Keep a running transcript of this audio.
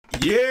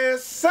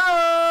Yes, sir!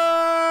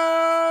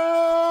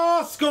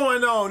 What's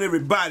going on,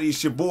 everybody?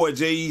 It's your boy,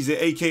 J-Eazy,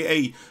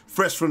 a.k.a.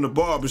 Fresh from the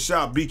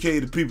Barbershop,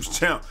 BK the People's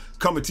Champ,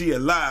 coming to you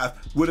live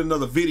with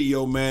another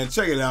video, man.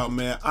 Check it out,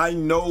 man. I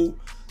know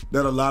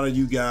that a lot of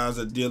you guys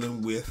are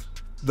dealing with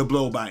the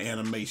blow-by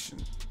animation.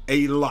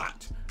 A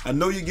lot. I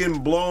know you're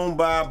getting blown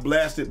by,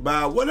 blasted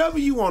by, whatever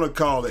you want to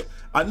call it.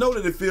 I know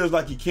that it feels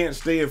like you can't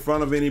stay in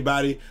front of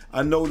anybody.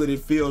 I know that it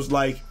feels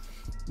like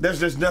there's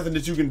just nothing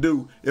that you can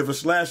do. If a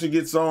slasher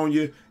gets on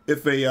you,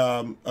 if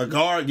a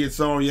guard gets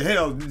on you,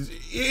 hell,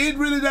 it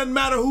really doesn't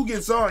matter who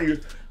gets on you.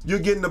 You're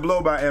getting the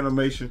blow-by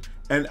animation,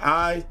 and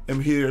I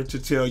am here to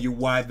tell you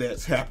why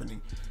that's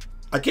happening.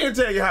 I can't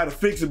tell you how to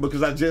fix it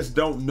because I just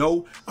don't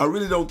know. I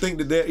really don't think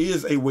that there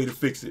is a way to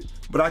fix it,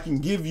 but I can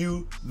give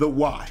you the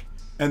why.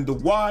 And the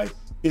why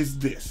is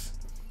this.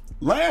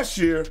 Last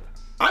year,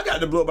 I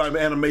got the blow-by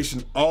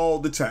animation all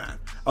the time.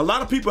 A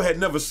lot of people had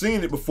never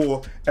seen it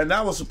before, and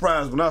I was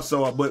surprised when I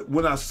saw it, but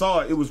when I saw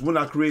it, it was when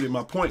I created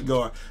my point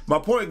guard. My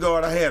point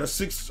guard, I had a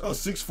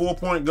 6'4"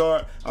 point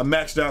guard, I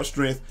maxed out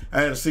strength.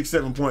 I had a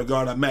 6'7" point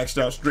guard, I maxed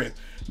out strength.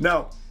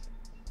 Now,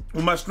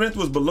 when my strength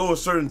was below a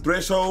certain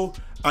threshold,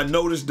 I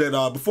noticed that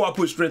before I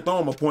put strength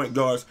on my point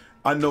guards,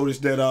 I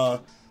noticed that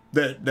I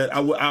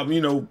would run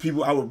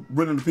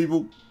into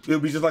people. It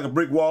would be just like a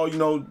brick wall, you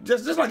know,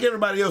 just like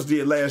everybody else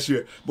did last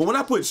year. But when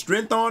I put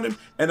strength on him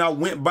and I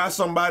went by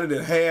somebody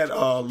that had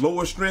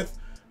lower strength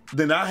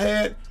than I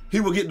had, he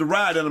would get the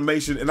ride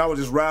animation and I would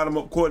just ride him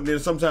up court, and then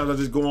sometimes I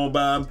just go on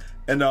by him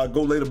and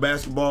go lay the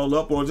basketball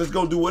up or just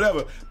go do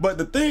whatever. But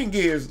the thing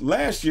is,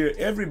 last year,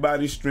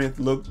 everybody's strength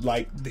looked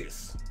like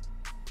this.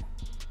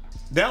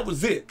 That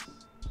was it.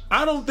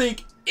 I don't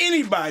think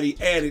anybody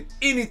added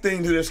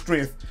anything to their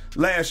strength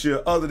last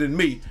year other than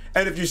me.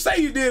 And if you say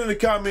you did in the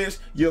comments,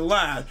 you're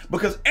lying,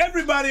 because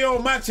everybody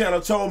on my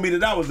channel told me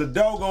that I was a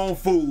doggone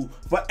fool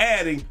for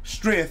adding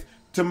strength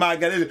to my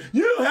guy.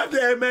 You don't have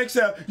to add max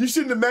out. You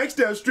shouldn't have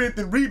maxed out strength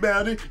and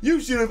rebounding. You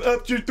should have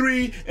upped your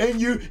 3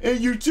 and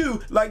you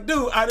 2. Like,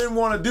 dude, I didn't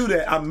want to do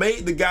that. I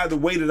made the guy the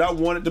way that I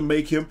wanted to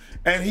make him,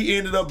 and he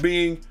ended up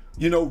being,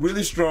 you know,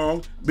 really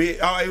strong.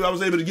 I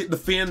was able to get the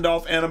fend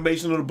off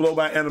animation or the blow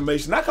by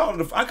animation. I call it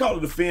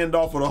the fend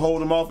off or the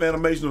hold them off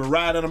animation or the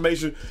ride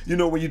animation. You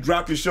know, when you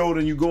drop your shoulder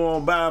and you go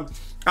on by them.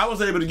 I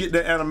was able to get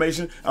that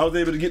animation. I was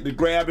able to get the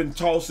grab and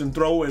toss and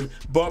throw and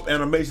bump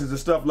animations and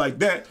stuff like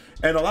that.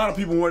 And a lot of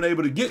people weren't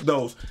able to get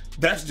those.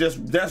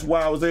 That's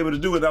why I was able to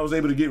do it. I was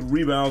able to get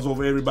rebounds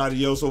over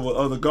everybody else, over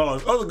other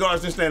guards. Other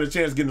guards didn't stand a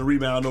chance getting a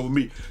rebound over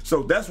me.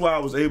 So that's why I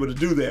was able to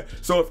do that.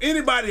 So if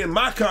anybody in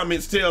my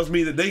comments tells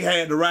me that they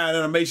had the ride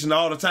animation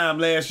all the time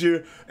last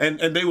year and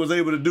they was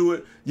able to do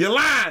it, you're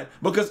lying,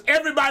 because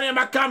everybody in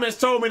my comments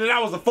told me that I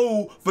was a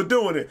fool for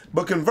doing it.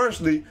 But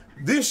conversely,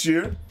 this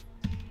year,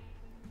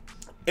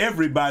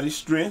 everybody's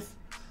strength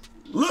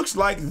looks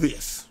like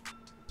this.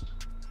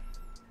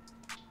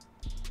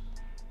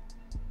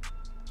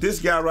 This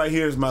guy right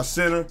here is my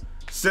center,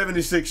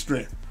 76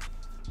 strength.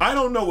 I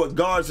don't know what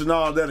guards and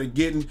all that are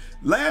getting.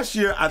 Last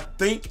year, I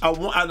think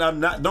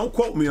don't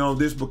quote me on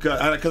this because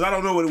I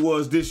don't know what it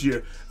was this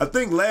year. I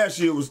think last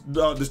year was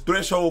the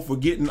threshold for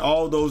getting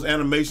all those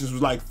animations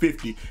was like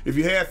 50. If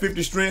you had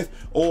 50 strength,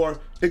 or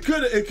it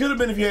could have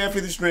been if you had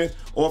 50 strength,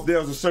 or if there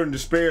was a certain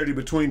disparity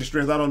between the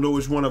strength. I don't know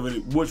which one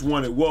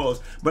it was,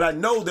 but I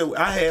know that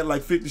I had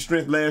like 50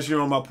 strength last year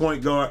on my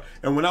point guard,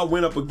 and when I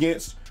went up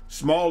against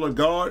smaller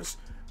guards,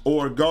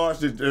 or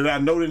guards that I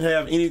know didn't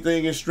have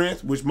anything in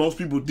strength, which most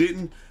people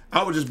didn't,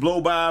 I would just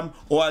blow by them,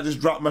 or I just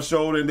drop my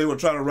shoulder and they would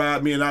try to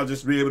ride me and I'll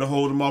just be able to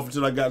hold them off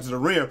until I got to the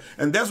rim.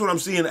 And that's what I'm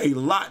seeing a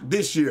lot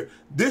this year.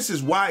 This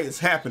is why it's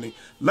happening.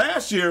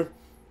 Last year,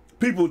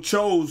 people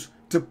chose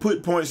to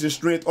put points in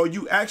strength, or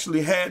you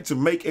actually had to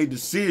make a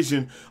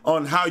decision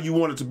on how you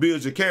wanted to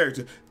build your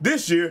character.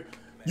 This year,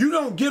 you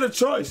don't get a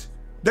choice.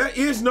 There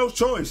is no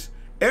choice.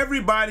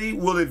 Everybody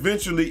will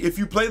eventually, if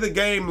you play the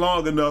game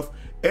long enough,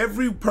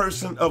 every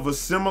person of a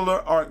similar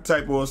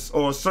archetype or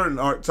a certain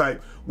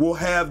archetype will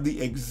have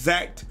the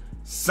exact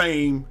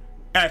same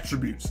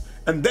attributes.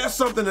 And that's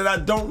something that I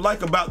don't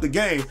like about the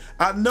game.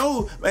 I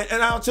know,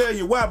 and I'll tell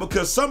you why,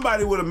 because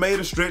somebody would have made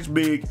a stretch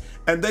big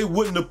and they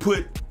wouldn't have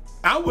put,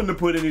 I wouldn't have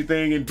put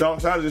anything in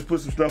dunks. I would just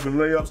put some stuff in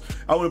layups.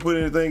 I wouldn't put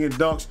anything in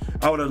dunks.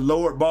 I would have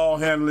lowered ball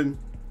handling,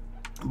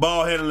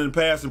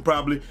 passing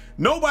probably.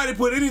 Nobody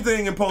put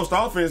anything in post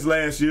offense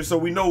last year, so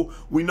we know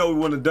we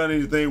wouldn't have done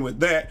anything with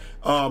that.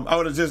 I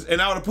would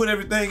have put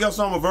everything else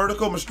on my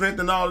vertical, my strength,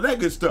 and all of that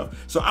good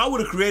stuff. So I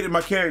would have created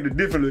my character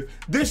differently.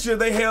 This year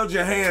they held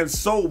your hand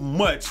so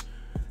much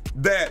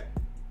that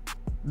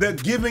they're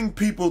giving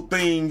people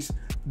things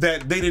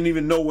that they didn't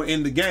even know were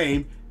in the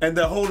game, and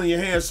they're holding your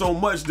hand so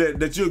much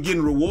that you're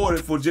getting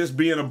rewarded for just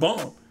being a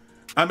bum.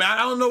 I mean, I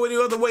don't know any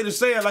other way to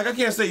say it. Like, I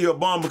can't say you're a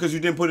bum because you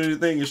didn't put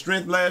anything in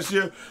strength last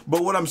year.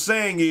 But what I'm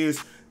saying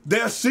is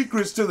there are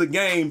secrets to the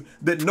game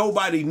that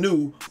nobody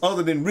knew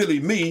other than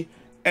really me.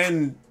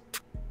 And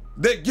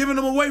they're giving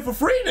them away for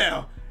free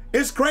now.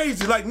 It's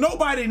crazy. Like,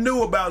 nobody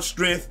knew about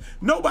strength.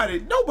 Nobody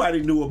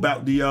knew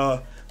about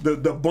the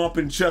the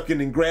bumping,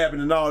 chucking, and grabbing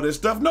and all this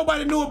stuff.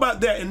 Nobody knew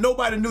about that, and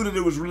nobody knew that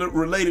it was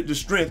related to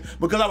strength,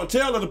 because I would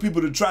tell other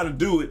people to try to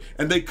do it,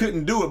 and they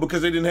couldn't do it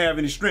because they didn't have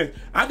any strength.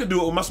 I could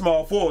do it with my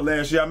small forward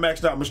last year. I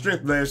maxed out my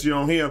strength last year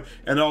on him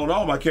and on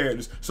all my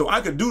characters. So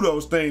I could do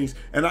those things,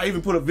 and I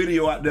even put a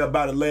video out there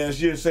about it last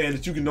year saying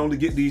that you can only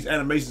get these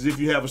animations if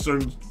you have a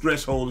certain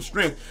threshold of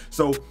strength.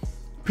 So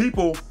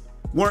people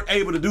weren't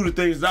able to do the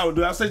things that I would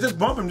do. I say, just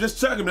bump him, just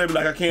chuck him. They'd be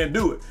like, I can't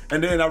do it.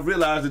 And then I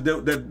realized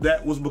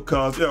that was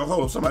because,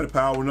 hold on, somebody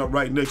powering up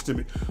right next to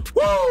me.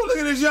 Woo, look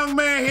at this young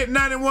man hit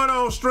 91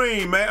 on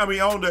stream, man. I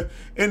mean,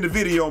 in the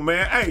video,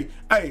 man.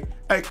 Hey,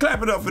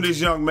 clap it up for this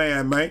young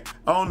man, man.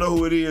 I don't know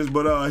who it is,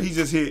 but he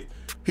just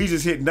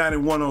hit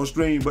 91 on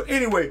stream. But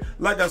anyway,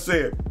 like I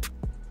said,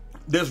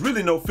 there's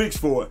really no fix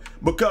for it,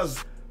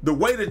 because the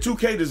way that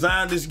 2K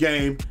designed this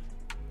game,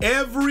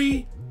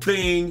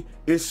 everything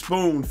is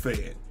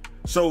spoon-fed.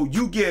 So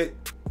you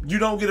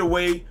don't get a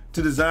way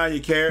to design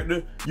your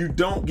character. You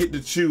don't get to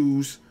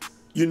choose.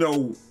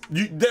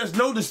 There's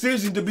no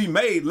decision to be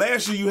made.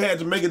 Last year you had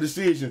to make a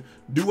decision.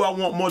 Do I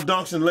want more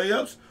dunks and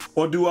layups,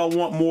 or do I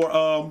want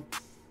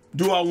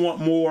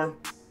more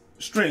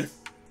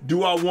strength?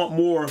 Do I want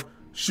more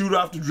shoot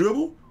off the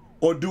dribble,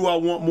 or do I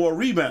want more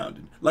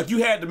rebounding? Like,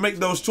 you had to make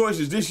those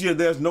choices. This year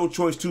there's no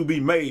choice to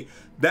be made.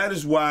 That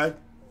is why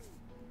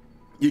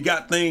you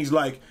got things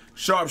like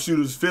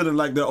sharpshooters feeling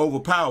like they're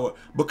overpowered,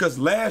 because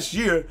last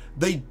year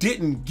they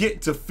didn't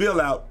get to fill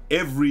out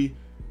every,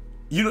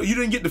 you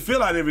didn't get to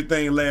fill out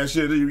everything last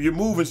year. Your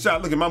moving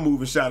shot, look at my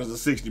moving shot is a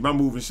 60. My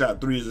moving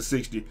shot 3 is a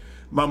 60.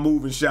 My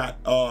moving shot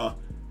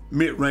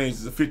mid-range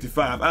is a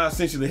 55. I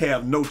essentially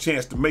have no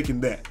chance to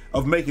making that.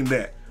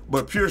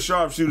 But pure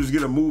sharpshooters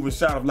get a moving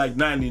shot of like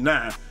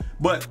 99.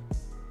 But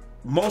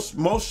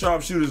most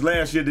sharpshooters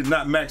last year did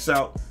not max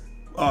out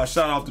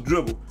shot off the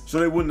dribble, so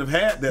they wouldn't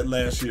have had that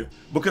last year,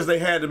 because they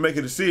had to make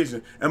a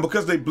decision, and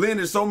because they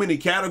blended so many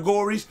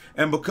categories,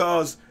 and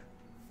because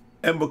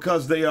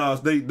they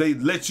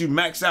let you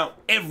max out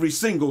every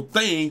single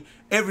thing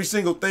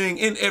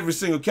in every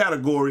single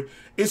category.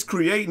 It's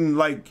creating,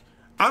 like,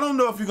 I don't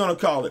know if you're gonna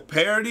call it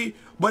parity,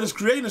 but it's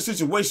creating a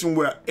situation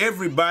where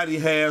everybody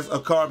has a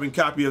carbon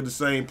copy of the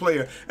same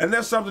player. And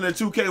that's something that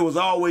 2K was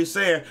always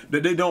saying,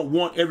 that they don't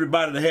want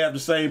everybody to have the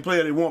same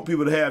player. They want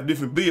people to have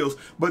different builds.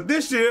 But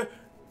this year,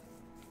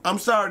 I'm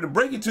sorry to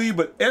break it to you,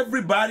 but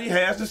everybody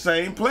has the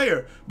same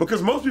player,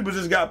 because most people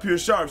just got pure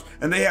sharps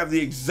and they have the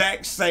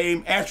exact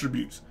same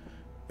attributes.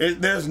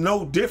 There's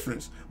no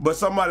difference. But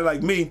somebody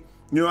like me,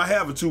 I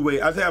have a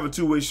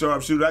two-way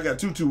sharpshooter. I got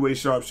two-way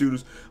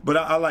sharpshooters, but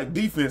I like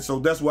defense, so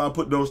that's why I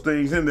put those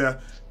things in there.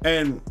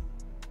 And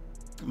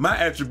my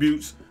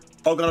attributes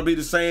are gonna be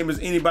the same as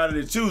anybody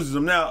that chooses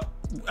them. Now,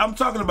 I'm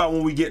talking about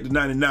when we get to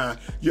 99.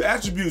 Your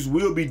attributes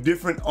will be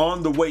different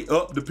on the way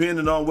up,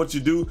 depending on what you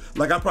do.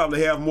 Like, I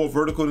probably have more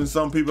vertical than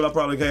some people. I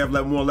probably have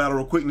like more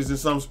lateral quickness than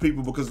some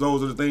people, because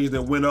those are the things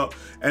that went up.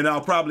 And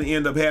I'll probably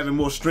end up having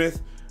more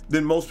strength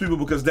than most people,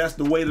 because that's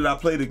the way that I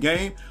play the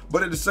game.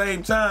 But at the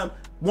same time,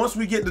 once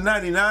we get to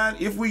 99,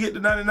 if we get to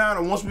 99,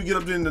 or once we get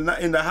up in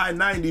the high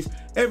 90s,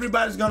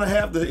 everybody's gonna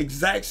have the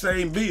exact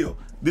same build.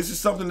 This is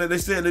something that they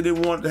said they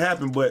didn't want it to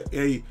happen, but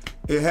hey,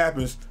 it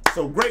happens.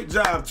 So great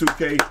job,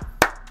 2K.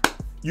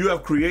 You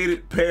have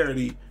created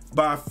parity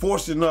by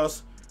forcing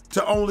us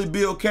to only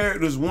build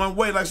characters one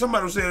way. Like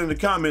somebody was saying in the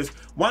comments,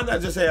 why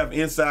not just have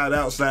inside,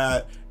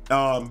 outside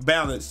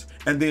balance,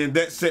 and then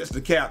that sets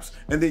the caps,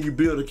 and then you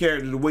build a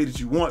character the way that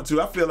you want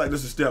to? I feel like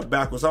this is a step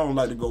backwards. I don't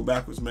like to go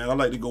backwards, man. I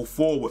like to go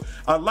forward.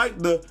 I like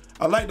the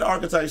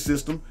archetype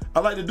system. I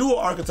like the dual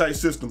archetype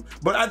system,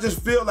 but I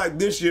just feel like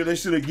this year they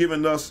should have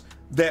given us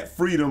that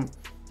freedom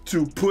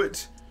to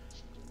put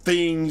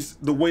things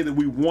the way that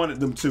we wanted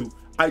them to.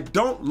 I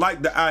don't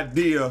like the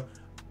idea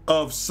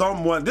of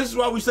someone, this is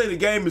why we say the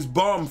game is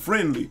bomb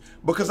friendly,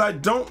 because I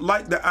don't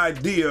like the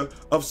idea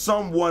of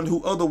someone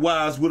who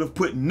otherwise would have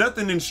put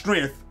nothing in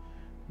strength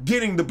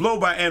getting the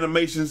blow-by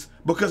animations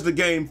because the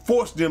game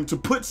forced them to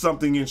put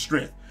something in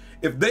strength.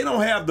 If they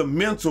don't have the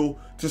mental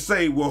to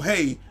say, well,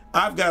 hey,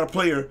 I've got a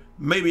player,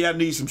 maybe I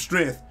need some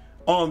strength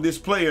on this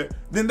player,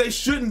 then they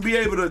shouldn't be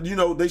able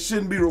to, they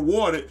shouldn't be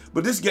rewarded.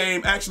 But this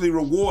game actually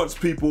rewards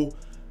people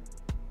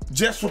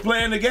just for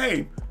playing the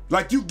game.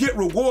 Like, you get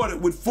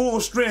rewarded with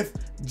full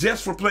strength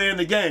just for playing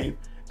the game.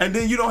 And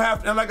then you don't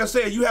have to, and like I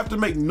said, you have to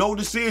make no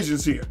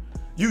decisions here.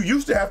 You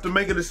used to have to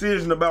make a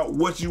decision about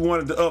what you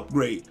wanted to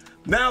upgrade.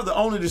 Now the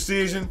only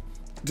decision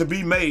to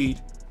be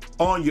made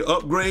on your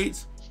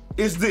upgrades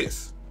is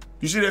this.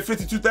 You see that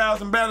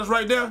 52,000 balance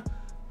right there?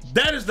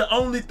 That is the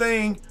only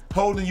thing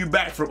holding you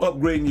back from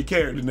upgrading your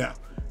character now.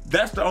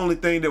 That's the only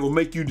thing that will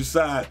make you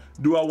decide,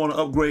 do I want to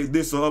upgrade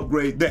this or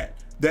upgrade that?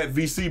 That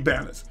VC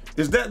balance.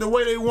 Is that the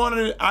way they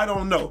wanted it? I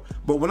don't know.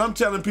 But when I'm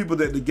telling people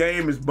that the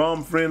game is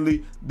bomb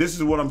friendly, this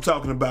is what I'm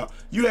talking about.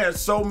 You had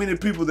so many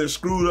people that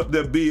screwed up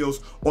their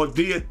builds or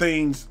did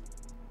things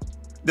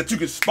that you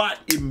could spot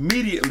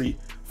immediately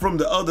from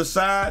the other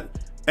side,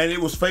 and it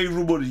was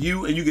favorable to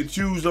you, and you could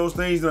choose those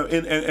things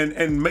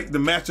and make the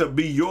matchup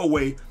be your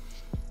way.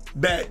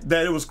 That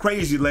it was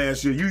crazy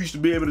last year. You used to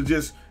be able to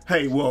just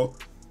hey, well,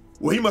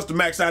 he must have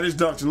maxed out his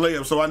dunks and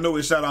layups, so I know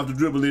his shot off the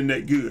dribble isn't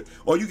that good.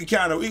 Or you could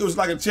kind of, it was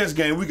like a chess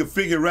game. We could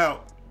figure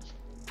out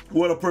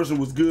what a person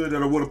was good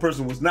at or what a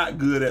person was not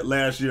good at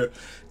last year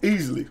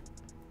easily.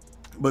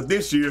 But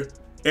this year,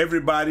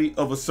 everybody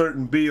of a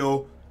certain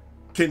bill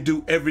can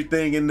do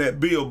everything in that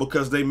bill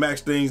because they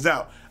max things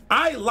out.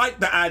 I like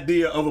the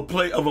idea of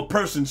a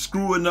person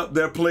screwing up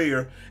their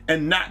player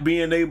and not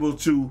being able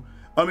to,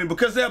 I mean,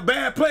 because they're a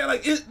bad player.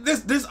 Like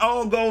this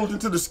all goes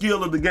into the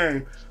skill of the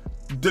game.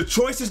 The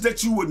choices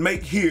that you would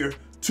make here,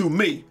 to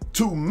me,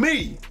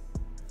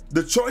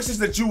 the choices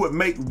that you would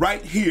make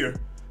right here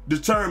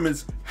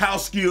determines how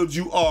skilled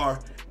you are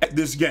at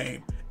this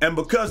game. And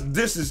because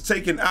this is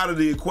taken out of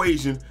the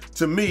equation,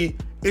 to me,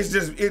 it's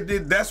just,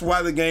 that's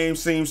why the game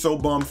seems so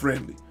bum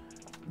friendly.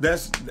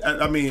 That's,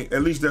 I mean,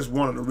 at least that's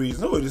one of the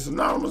reasons. Oh, it's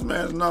anonymous,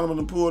 man. It's anonymous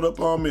and pulled up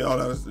on me. Oh,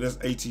 that's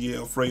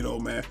ATL Fredo,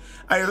 man.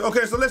 Hey,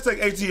 okay, so let's take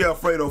ATL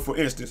Fredo for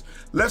instance.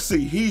 Let's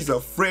see. He is a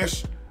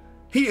fresh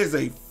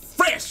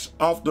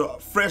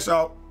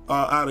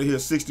out of here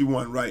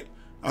 61, right?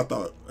 I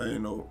thought, I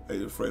didn't know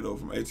Fredo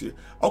from ATL.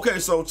 Okay,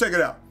 so check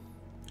it out.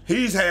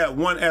 He's had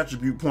one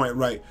attribute point,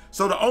 right?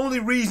 So the only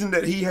reason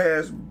that he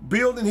has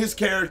building his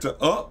character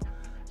up,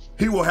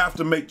 he will have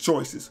to make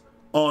choices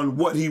on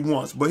what he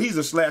wants. But he's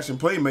a slashing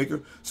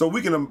playmaker, so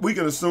we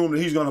can assume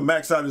that he's going to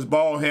max out his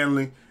ball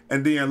handling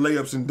and then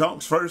layups and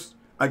dunks first.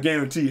 I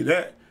guarantee you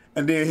that.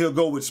 And then he'll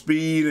go with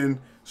speed,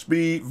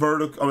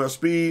 vertical, or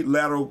speed,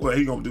 lateral. Well,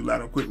 he's going to do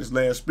lateral quickness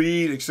last,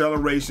 speed,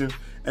 acceleration,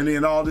 and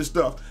then all this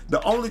stuff.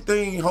 The only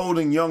thing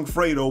holding young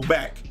Fredo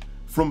back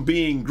from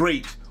being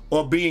great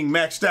or being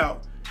maxed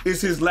out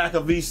is his lack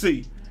of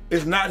VC.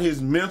 It's not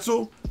his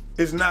mental.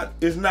 It's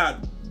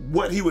not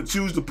what he would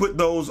choose to put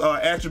those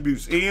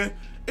attributes in.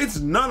 It's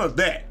none of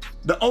that.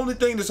 The only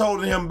thing that's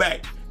holding him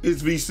back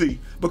is VC.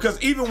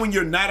 Because even when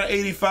you're not an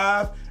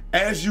 85,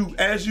 as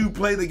you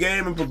play the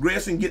game and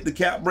progress and get the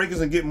cap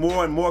breakers and get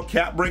more and more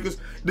cap breakers,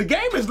 the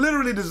game is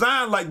literally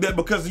designed like that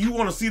because you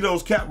want to see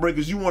those cap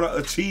breakers, you want to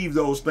achieve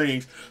those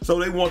things. So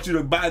they want you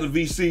to buy the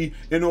VC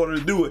in order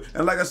to do it.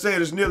 And like I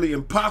said, it's nearly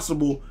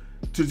impossible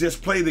to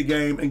just play the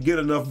game and get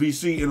enough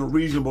VC in a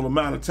reasonable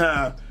amount of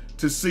time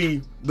to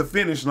see the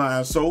finish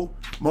line. So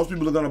most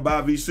people are gonna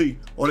buy VC,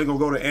 or they're gonna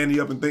go to ante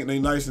up and think they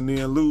nice and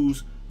then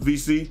lose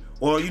VC.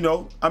 Or, you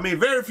know, I mean,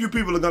 very few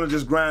people are gonna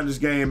just grind this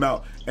game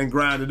out and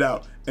grind it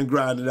out and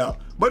grind it out.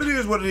 But it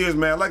is what it is,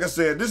 man. Like I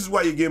said, this is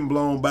why you're getting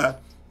blown by.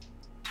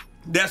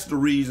 That's the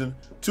reason.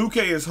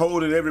 2K is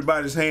holding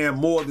everybody's hand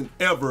more than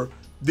ever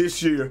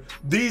this year.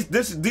 These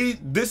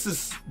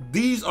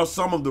are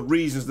some of the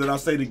reasons that I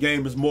say the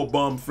game is more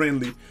bum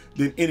friendly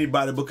than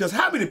anybody. Because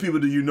how many people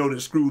do you know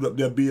that screwed up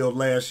their build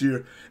last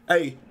year?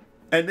 Hey,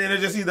 and then they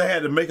just either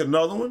had to make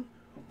another one,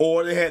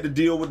 or they had to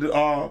deal with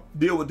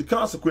the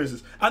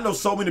consequences. I know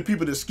so many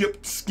people that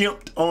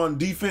skimped on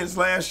defense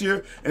last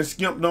year and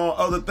skimped on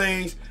other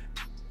things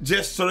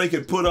just so they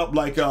could put up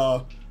like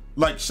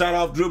shot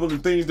off dribble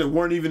and things that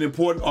weren't even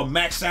important, or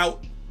max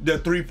out the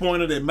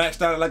three-pointer that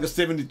maxed out at like a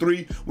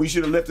 73 when you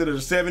should have left it at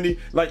a 70.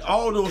 Like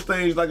all those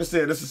things, like I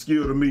said, that's a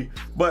skill to me.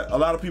 But a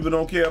lot of people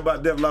don't care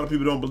about that. A lot of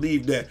people don't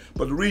believe that.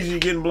 But the reason you're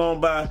getting blown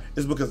by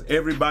is because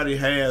everybody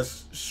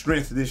has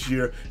strength this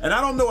year. And I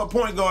don't know what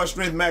point guard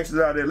strength maxes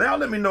out there. Now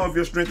let me know if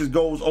your strength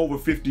goes over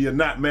 50 or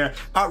not, man.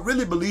 I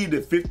really believe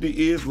that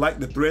 50 is like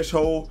the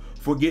threshold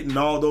for getting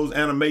all those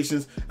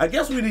animations. I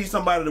guess we need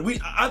somebody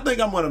that I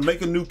think I'm gonna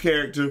make a new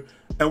character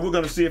and we're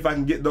gonna see if I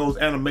can get those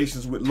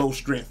animations with low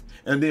strength.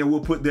 And then we'll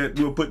put that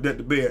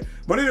to bed.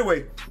 But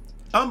anyway,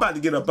 I'm about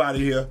to get up out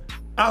of here.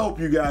 I hope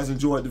you guys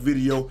enjoyed the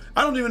video.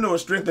 I don't even know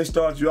what strength they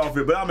start you off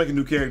with, but I'll make a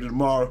new character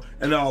tomorrow,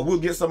 and we'll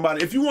get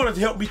somebody. If you wanted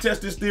to help me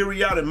test this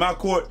theory out in my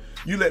court,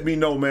 you let me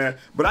know, man.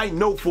 But I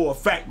know for a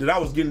fact that I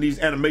was getting these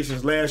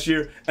animations last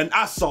year, and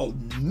I saw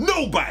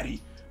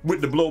nobody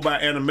with the blow-by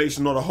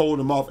animation or the hold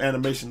them off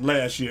animation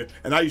last year.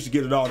 And I used to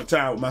get it all the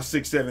time with my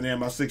 6'7" and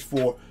my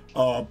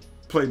 6'4"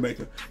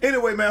 playmaker.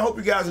 Anyway, man, hope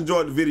you guys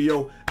enjoyed the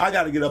video. I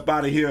got to get up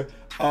out of here.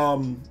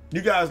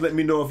 You guys let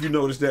me know if you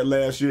noticed that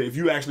last year, if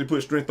you actually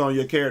put strength on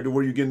your character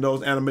where you're getting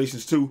those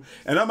animations too.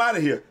 And I'm out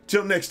of here.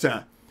 Till next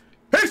time.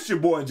 It's your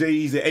boy Jay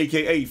Easy,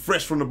 aka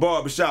Fresh from the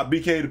Barbershop,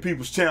 BK the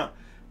People's Champ.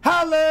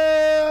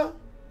 Holla!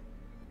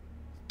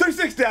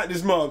 360 out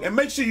this mug. And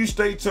make sure you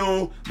stay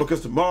tuned,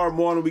 because tomorrow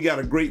morning we got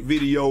a great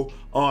video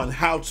on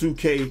how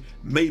 2K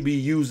may be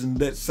using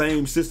that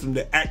same system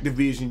that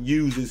Activision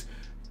uses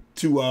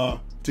to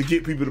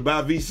get people to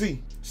buy VC.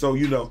 So,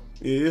 you know,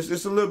 it's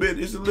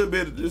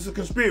a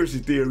conspiracy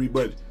theory,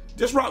 but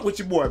just rock with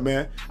your boy,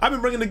 man. I've been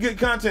bringing the good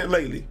content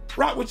lately.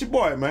 Rock with your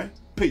boy, man.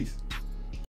 Peace.